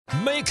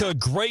Make a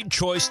great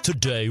choice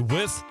today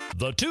with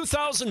the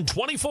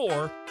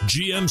 2024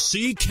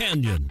 GMC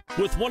Canyon.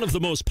 With one of the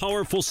most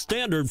powerful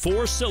standard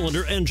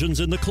 4-cylinder engines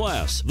in the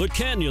class, the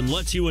Canyon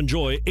lets you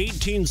enjoy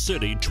 18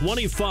 city,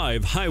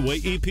 25 highway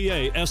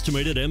EPA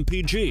estimated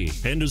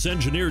MPG, and is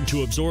engineered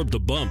to absorb the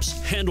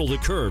bumps, handle the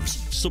curves,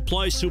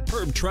 supply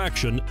superb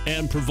traction,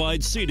 and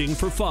provide seating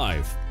for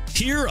 5.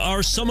 Here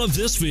are some of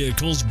this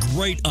vehicle's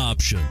great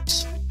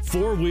options: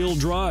 4-wheel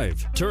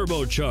drive,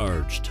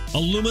 turbocharged,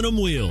 aluminum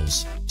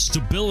wheels,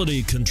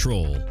 stability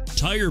control,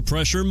 tire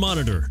pressure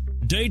monitor,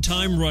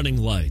 daytime running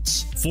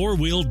lights,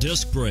 4-wheel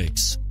disc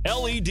brakes,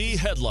 LED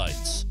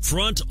headlights,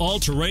 front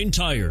all-terrain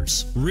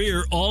tires,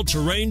 rear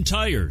all-terrain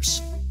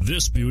tires.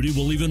 This beauty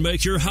will even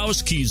make your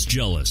house keys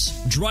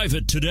jealous. Drive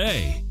it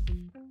today.